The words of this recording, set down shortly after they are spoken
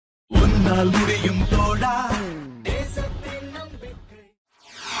உன்னால் முடியும் தோழா.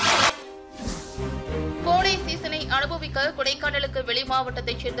 கோடை சீசனை அனுபவிக்க கொடைக்கானலுக்கு வெளி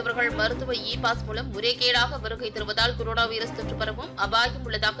மாவட்டத்தைச் சேர்ந்தவர்கள் மருத்துவ இ பாஸ் மூலம் முறைகேடாக வருகை தருவதால் கொரோனா வைரஸ் தொற்று பரவும் அபாயம்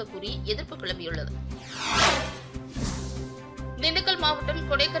உள்ளதாக கூறி எதிர்ப்பு கிளம்பியுள்ளது. திண்டுக்கல் மாவட்டம்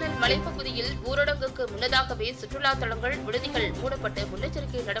கொடைக்கானல் மலைப்பகுதியில் ஊரடங்குக்கு முன்னதாகவே சுற்றுலா தலங்கள், விடுதிகள் மூடப்பட்டு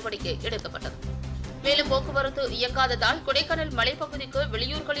முன்னெச்சரிக்கை நடவடிக்கை எடுக்கப்பட்டது. மேலும் போக்குவரத்து இயங்காததால் கொடைக்கானல் மலைப்பகுதிக்கு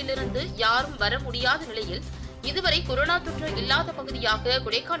வெளியூர்களிலிருந்து யாரும் வர முடியாத நிலையில் இதுவரை கொரோனா தொற்று இல்லாத பகுதியாக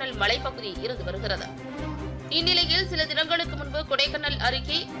கொடைக்கானல் மலைப்பகுதி இருந்து வருகிறது. இந்நிலையில் சில தினங்களுக்கு முன்பு கொடைக்கானல்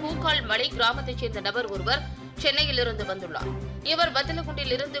அருகே பூக்கால் மலை கிராமத்தைச் சேர்ந்த நபர் ஒருவர் சென்னையிலிருந்து வந்துள்ளார். இவர்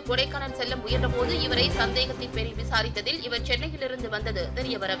வத்தலகுண்டிலிருந்து கொடைக்கானல் செல்ல முயன்றபோது இவரை சந்தேகத்தின் பேரில் விசாரித்ததில் இவர் சென்னையிலிருந்து வந்தது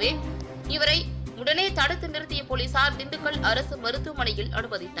தெரியவரவே இவரை உடனே தடுத்து நிறுத்திய போலீசார் திண்டுக்கல் அரசு மருத்துவமனையில்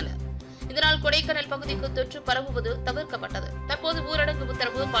அனுமதித்தனர். இதனால் கொடைக்கானல் பகுதிக்கு தொற்று பரவுவது தவிர்க்கப்பட்டது. தற்போது ஊரடங்கு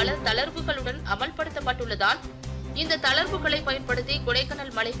உத்தரவு பல தளர்வுகளுடன் அமல்படுத்தப்பட்டுள்ளதால் இந்த தளர்வுகளை பயன்படுத்தி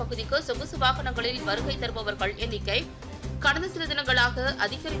கொடைக்கானல் மலைப்பகுதிக்கு சொகுசு வாகனங்களில் வருகை தருபவர்கள் எண்ணிக்கை கடந்த சில தினங்களாக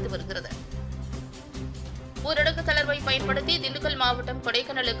அதிகரித்து வருகிறது. ஊரடங்கு தளர்வை பயன்படுத்தி திண்டுக்கல் மாவட்டம்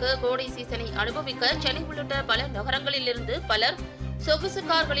கொடைக்கானலுக்கு கோடை சீசனை அனுபவிக்க சென்னை உள்ளிட்ட பல நகரங்களிலிருந்து பலர் சொகுசு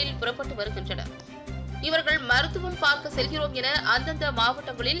கார்களில் புறப்பட்டு வருகின்றனர். இவர்கள் மருத்துவம் பார்க்க செல்கிறோம் என அந்தந்த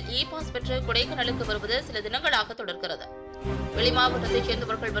மாவட்டங்களில் இ பாஸ் பெற்று கொடைக்கானலுக்கு வருவது சில தினங்களாக தொடர்கிறது. வெளி மாவட்டத்தைச்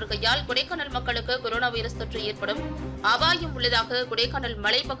சேர்ந்தவர்கள் வருகையால் கொடைக்கானல் மக்களுக்கு கொரோனா வைரஸ் தொற்று ஏற்படும் அபாயம் உள்ளதாக கொடைக்கானல்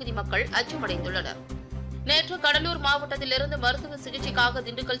மலைப்பகுதி மக்கள் அச்சமடைந்துள்ளனர். நேற்று கடலூர் மாவட்டத்திலிருந்து மருத்துவ சிகிச்சைக்காக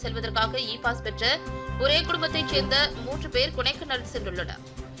திண்டுக்கல் செல்வதற்காக இ பாஸ் பெற்ற ஒரே குடும்பத்தைச் சேர்ந்த 3 பேர் கொடைக்கானல் சென்றுள்ளனர்.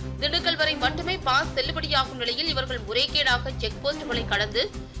 திண்டுக்கல் வரை மட்டுமே பாஸ் செல்லுபடியாகும் நிலையில் இவர்கள் முறைகேடாக செக் போஸ்டுகளை கடந்து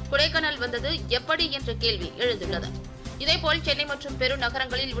கொடைக்கானல் வந்தது எப்படி என்ற கேள்வி எழுந்துள்ளது. இதேபோல் சென்னை மற்றும்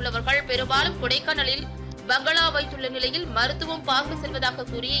பெருநகரங்களில் உள்ளவர்கள் பெரும்பாலும் கொடைக்கானலில் பங்களா வைத்துள்ள நிலையில் மருத்துவம் பார்க்க செல்வதாக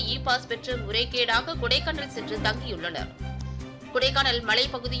கூறிய இ பாஸ் பெற்று முறைகேடாக கொடைக்கானல் சென்று தங்கியுள்ளனர். கொடைக்கானல்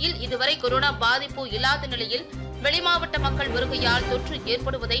மலைப்பகுதியில் இதுவரை கொரோனா பாதிப்பு இல்லாத நிலையில் வெளிமாவட்ட மக்கள் வருகையால் தொற்று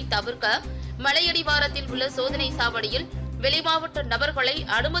ஏற்படுவதை தவிர்க்க மலையடிவாரத்தில் உள்ள சோதனை சாவடியில் வெளிமாவட்ட நபர்களை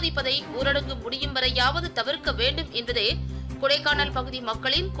அனுமதிப்பதை ஊரடங்கு முடியும் வரையாவது தவிர்க்க வேண்டும் என்பதே கொடைக்கானல் பகுதி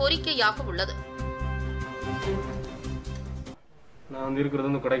மக்களின் கோரிக்கையாக உள்ளது. நான்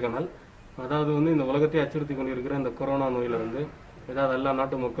இருக்கிறது கொடைக்கானல். அதாவது இந்த உலகத்தை அச்சுறுத்தி கொண்டிருக்கிற இந்த கொரோனா நோயிலிருந்து ஏதாவது எல்லா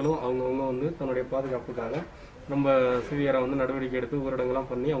நாட்டு மக்களும் அவங்கவுங்க தன்னுடைய பாதுகாப்புக்காக ரொம்ப சிவியராக நடவடிக்கை எடுத்து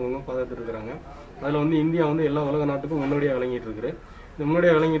ஊரடங்கெல்லாம் பண்ணி அவங்கவுங்க பாதுகாத்துட்டு இருக்கிறாங்க. அதில் இந்தியா எல்லா உலக நாட்டுக்கும் முன்னோடியாக விளங்கிட்டு இருக்குது. இந்த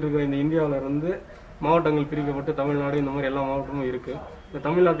முன்னோடியாக விளங்கிட்டு இருக்கிற இந்த இந்தியாவிலிருந்து மாவட்டங்கள் பிரிக்கப்பட்டு தமிழ்நாடு இந்த மாதிரி எல்லா மாவட்டமும் இருக்குது. இந்த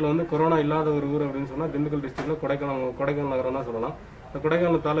தமிழ்நாட்டில் கொரோனா இல்லாத ஒரு ஊர் அப்படின்னு சொன்னால் திண்டுக்கல் டிஸ்ட்ரிக்டில் கொடைக்கானல் நகரம் தான் சொல்லலாம். இந்த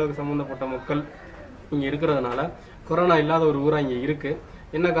கொடைக்கானல் தாலுகாவுக்கு சம்மந்தப்பட்ட மக்கள் இங்கே இருக்கிறதுனால கொரோனா இல்லாத ஒரு ஊராக இங்கே இருக்குது.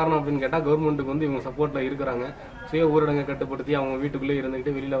 என்ன காரணம் அப்படின்னு கேட்டால் கவர்மெண்ட்டுக்கு இவங்க சப்போர்ட்டில் இருக்கிறாங்க. சுய ஊரடங்கை கட்டுப்படுத்தி அவங்க வீட்டுக்குள்ளே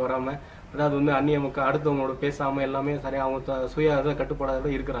இருந்துக்கிட்டு வெளியில் வராமல், அதாவது அந்நிய மக்கள் அடுத்தவங்களோட பேசாமல் எல்லாமே சரியாக அவங்க சுய இதை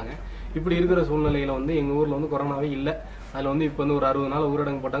கட்டுப்பாடாக இருக்கிறாங்க. இப்படி இருக்கிற சூழ்நிலையில் எங்கள் ஊரில் கொரோனாவே இல்லை. அதில் இப்போ ஒரு 60 நாள்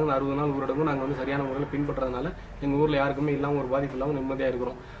ஊரடங்கு போட்டாங்க. அந்த 60 நாள் ஊரடங்கும் நாங்கள் சரியான முறையில் பின்பற்றதுனால எங்கள் ஊரில் யாருக்குமே இல்லாமல் ஒரு பாதிப்பு இல்லாமல் நிம்மதியாக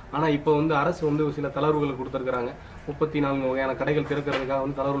இருக்கிறோம். ஆனால் இப்போ அரசு சில தளர்வுகள் கொடுத்துருக்குறாங்க. 34 வகையான கடைகள்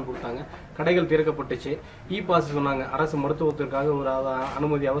திறக்கிறதுக்காக தளர்வுகள் கொடுத்தாங்க. கடைகள் திறக்கப்பட்டுச்சு. இ பாஸ் சொன்னாங்க. அரசு மருத்துவத்திற்காக ஒரு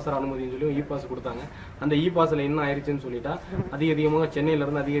அனுமதி, அவசர அனுமதினு சொல்லி இ பாஸ் கொடுத்தாங்க. அந்த இ பாஸில் என்ன ஆயிடுச்சுன்னு சொல்லிட்டா அதிகமாக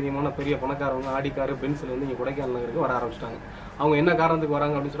சென்னையிலேருந்து அதிகமான பெரிய பணக்காரவங்க ஆடிக்காரு பென்சில் இங்கே கொடைக்கானல் நகருக்கு வர ஆரம்பிச்சிட்டாங்க. அவங்க என்ன காரணத்துக்கு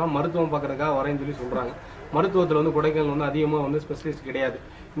வராங்க அப்படின்னு சொன்னால் மருத்துவம் பார்க்கறதுக்காக வரேன்னு சொல்லி சொல்கிறாங்க. மருத்துவத்தில் கொடைக்கானல் அதிகமாக ஸ்பெஷலிஸ்ட் கிடையாது.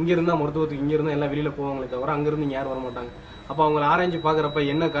 இங்கே இருந்தால் மருத்துவத்துக்கு இங்கே இருந்தால் எல்லாம் வெளியில் போவாங்களே தவிர அங்கேருந்து இங்கே யாரும் வர மாட்டாங்க. அப்போ அவங்களை ஆராய்ச்சி பார்க்குறப்ப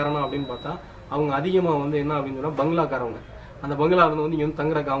என்ன காரணம் அப்படின்னு பார்த்தா அவங்க அதிகமாக என்ன அப்படின்னு சொன்னால் பங்களாக்காரவங்க. அந்த பங்களாவில் இங்கே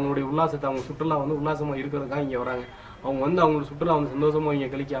தங்குறதுக்கு அவங்களுடைய உல்லாசத்தை, அவங்க சுற்றுலா உல்லாசமாக இருக்கிறதுக்காக இங்கே வராங்க. அவங்க அவங்களோட சுற்றுலா சந்தோஷமாக இங்கே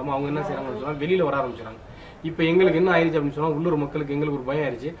கழிக்காமல் அவங்க என்ன செய்கிறாங்கன்னு சொன்னால் வெளியில் வர ஆரம்பிச்சிடறாங்க. இப்போ எங்களுக்கு என்ன ஆயிடுச்சு அப்படின்னு சொன்னால் உள்ளூர் மக்களுக்கு எங்களுக்கு ஒரு பயம்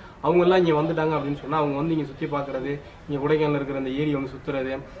ஆயிடுச்சு. அவங்கெல்லாம் இங்கே வந்துட்டாங்க அப்படின்னு சொன்னால் அவங்க இங்கே சுற்றி பார்க்குறது, இங்கே கொடைக்கானல் இருக்கிற இந்த ஏரி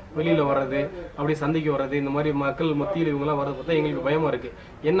சுற்றுறது, வெளியில் வர்றது, அப்படி சந்தைக்கு வர்றது, இந்த மாதிரி மக்கள் மத்தியில் இவங்கெல்லாம் வரதை பார்த்தா எங்களுக்கு பயமாக இருக்குது.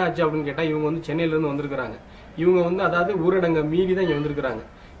 என்ன ஆச்சு அப்படின்னு கேட்டால் இவங்க சென்னையிலேருந்து வந்திருக்கிறாங்க. இவங்க அதாவது ஊரடங்கை மீறி தான் இங்கே வந்திருக்கிறாங்க.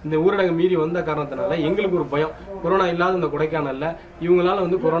 இந்த ஊரடங்கு மீறி வந்த காரணத்தினால எங்களுக்கு ஒரு பயம், கொரோனா இல்லாத இந்த கொடைக்கானல்ல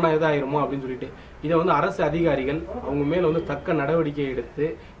இவங்களால கொரோனா எதாயிருமோ அப்படின்னு சொல்லிட்டு இதை அரசு அதிகாரிகள் அவங்க மேல தக்க நடவடிக்கை எடுத்து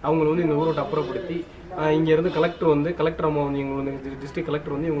அவங்களை இந்த ஊரோட்ட அப்புறப்படுத்தி இங்க இருந்து கலெக்டர் அம்மா எங்களுக்கு டிஸ்ட்ரிக்ட்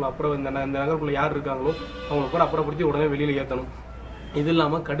கலெக்டர் இவங்களை அப்புறம் இந்த நகருக்குள்ள யார் இருக்காங்களோ அவங்களை கூட அப்புறப்படுத்தி உடனே வெளியில ஏற்றணும். இது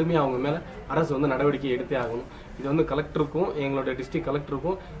இல்லாமல் கடுமையாக அவங்க மேலே அரசு நடவடிக்கை எடுத்தே ஆகணும். இது கலெக்டருக்கும் எங்களுடைய டிஸ்ட்ரிக்ட்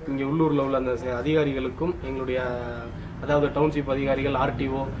கலெக்டருக்கும் இங்கே உள்ளூரில் உள்ள அந்த அதிகாரிகளுக்கும் எங்களுடைய அதாவது டவுன்ஷிப் அதிகாரிகள்,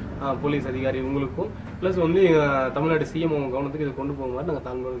 ஆர்டிஓ, போலீஸ் அதிகாரி உங்களுக்கும் ப்ளஸ் வந்து தமிழ்நாடு சிஎம் அவங்க கவனத்துக்கு இதை கொண்டு போக மாதிரி நாங்கள்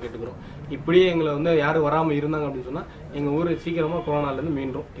தாழ்மையோடு கேட்டுக்கிறோம். இப்படியே எங்களை வந்து யாரும் வராமல் இருந்தாங்க அப்படின்னு சொன்னால் எங்கள் ஊர் சீக்கிரமாக கொரோனாலேருந்து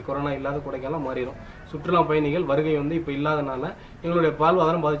மீண்டும் கொரோனா இல்லாத கொடைக்கானலாம் மாறிடும். சுற்றுலா பயணிகள் வருகை வந்து இப்போ இல்லாதனால எங்களுடைய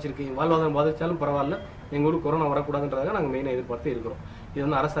வாழ்வாதாரம் பாதிச்சிருக்கு. வாழ்வாதாரம் பாதித்தாலும் பரவாயில்ல, எங்கள் ஊருக்கு கொரோனா வரக்கூடாதுன்றதாக நாங்கள் மெயினாக எதிர்பார்த்து இருக்கிறோம். இது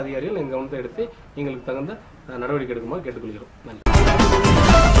வந்து அரசு அதிகாரிகள் எங்கள் கவனத்தை எடுத்து எங்களுக்கு தகுந்த நடவடிக்கை எடுக்குமாறு கேட்டுக்கொள்கிறோம். நன்றி.